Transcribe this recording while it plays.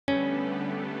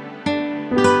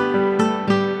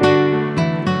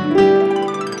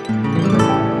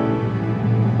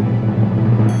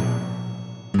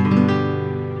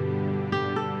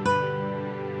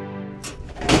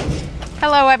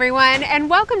everyone, and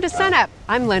welcome to Sunup.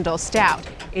 I'm Lyndall Stout.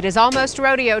 It is almost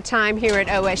rodeo time here at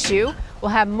OSU. We'll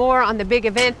have more on the big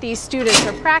event these students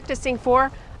are practicing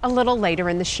for a little later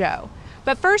in the show.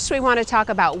 But first, we want to talk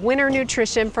about winter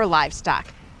nutrition for livestock.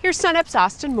 Here's Sunup's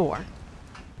Austin Moore.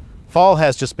 Fall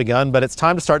has just begun, but it's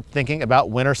time to start thinking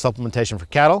about winter supplementation for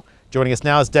cattle. Joining us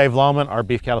now is Dave Lalman, our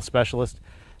beef cattle specialist.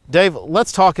 Dave,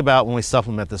 let's talk about when we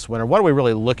supplement this winter. What are we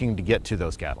really looking to get to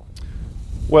those cattle?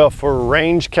 Well, for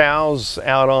range cows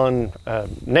out on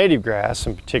native grass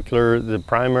in particular, the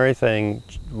primary thing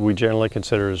we generally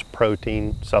consider is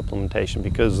protein supplementation,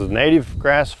 because the native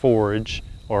grass forage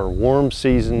or warm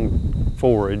season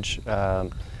forage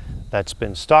that's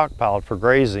been stockpiled for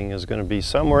grazing is going to be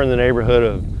somewhere in the neighborhood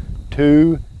of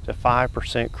 2 to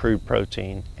 5% crude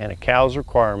protein, and a cow's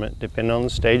requirement, depending on the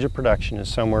stage of production, is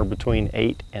somewhere between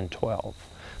 8 and 12.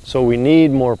 So we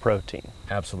need more protein.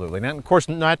 Absolutely. Now, of course,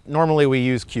 not normally we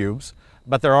use cubes,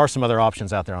 but there are some other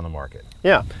options out there on the market.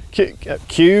 Yeah,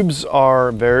 cubes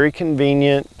are very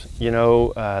convenient. You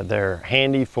know, they're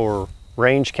handy for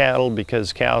range cattle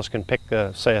because cows can pick,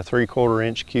 say, a 3/4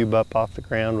 inch cube up off the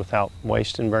ground without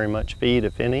wasting very much feed,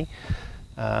 if any.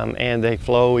 And they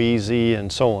flow easy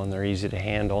and so on. They're easy to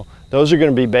handle. Those are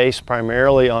going to be based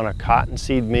primarily on a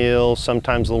cottonseed meal,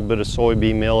 sometimes a little bit of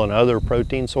soybean meal and other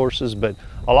protein sources, but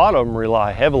a lot of them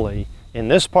rely heavily in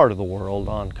this part of the world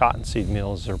on cottonseed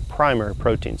meal as their primary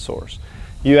protein source.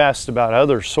 You asked about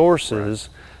other sources.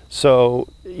 So,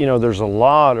 you know, there's a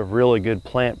lot of really good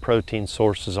plant protein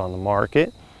sources on the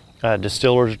market.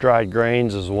 Distillers dried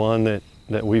grains is one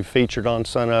that we've featured on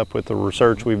Sunup with the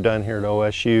research we've done here at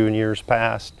OSU in years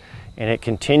past, and it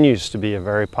continues to be a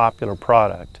very popular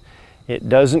product. It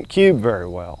doesn't cube very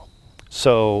well,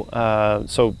 so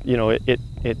you know,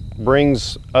 it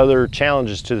brings other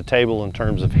challenges to the table in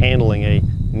terms of handling a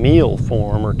meal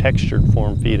form or textured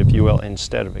form feed, if you will,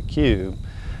 instead of a cube.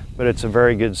 But it's a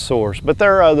very good source. But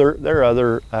there are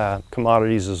other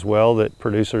commodities as well that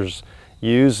producers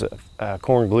use.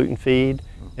 Corn gluten feed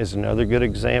is another good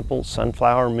example.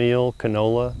 Sunflower meal,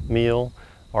 canola meal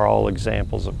are all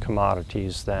examples of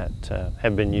commodities that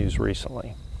have been used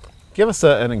recently. Give us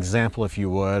an example, if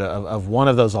you would, of one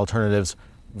of those alternatives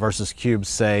versus cubes,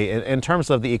 say, in terms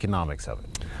of the economics of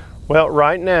it. Well,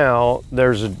 right now,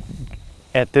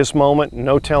 at this moment,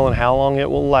 no telling how long it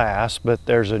will last, but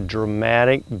there's a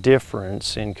dramatic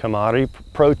difference in commodity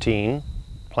protein,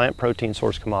 plant protein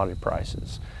source commodity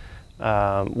prices,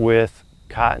 with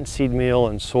cottonseed meal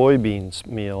and soybeans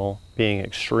meal being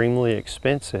extremely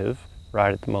expensive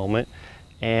right at the moment,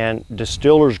 and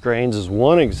distillers grains is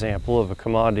one example of a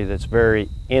commodity that's very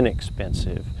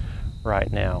inexpensive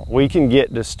right now. We can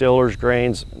get distillers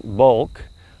grains bulk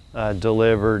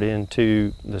delivered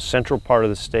into the central part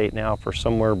of the state now for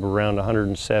somewhere around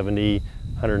 $170,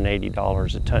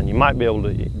 $180 a ton. You might be able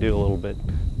to do a little bit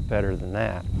better than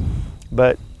that.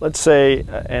 But let's say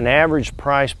an average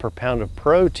price per pound of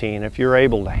protein, if you're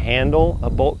able to handle a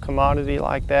bulk commodity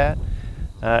like that,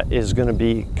 is going to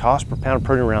be cost per pound of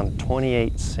protein around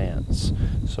 28 cents.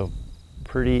 So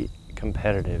pretty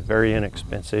competitive, very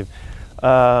inexpensive.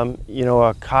 You know,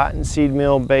 a cottonseed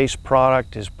meal based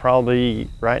product is probably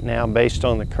right now, based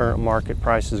on the current market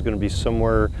price, is going to be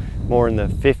somewhere more in the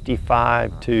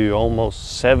 55 to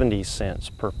almost 70 cents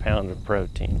per pound of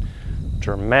protein.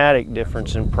 Dramatic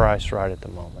difference in price right at the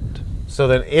moment. So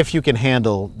then if you can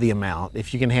handle the amount,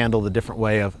 if you can handle the different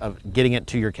way of getting it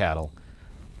to your cattle,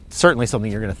 certainly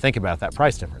something you're going to think about, that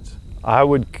price difference. I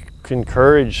would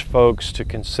encourage folks to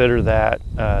consider that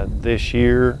this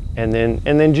year, and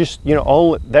then just, you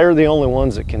know, they're the only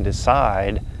ones that can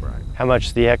decide how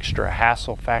much the extra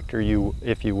hassle factor,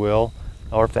 if you will,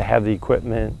 or if they have the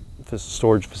equipment, the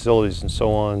storage facilities and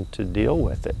so on to deal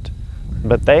with it.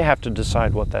 But they have to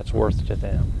decide what that's worth to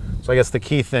them. So I guess the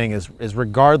key thing is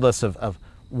regardless of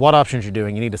what options you're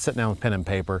doing, you need to sit down with pen and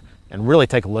paper and really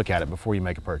take a look at it before you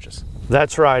make a purchase.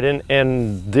 That's right,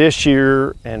 and this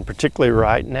year, and particularly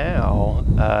right now,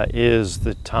 is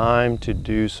the time to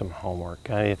do some homework.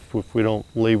 If we don't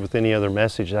leave with any other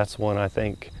message, that's one I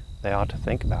think they ought to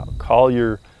think about. Call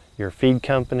your feed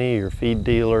company, your feed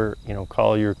dealer, you know,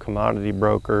 call your commodity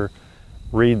broker,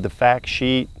 read the fact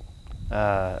sheet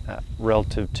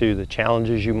relative to the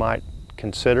challenges you might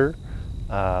consider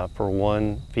for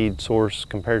one feed source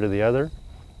compared to the other,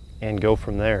 and go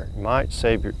from there. You might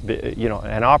save you know,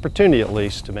 an opportunity at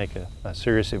least to make a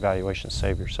serious evaluation,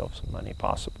 save yourself some money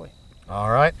possibly.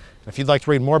 All right. If you'd like to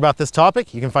read more about this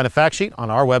topic, you can find a fact sheet on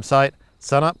our website,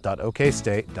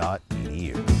 sunup.okstate.edu.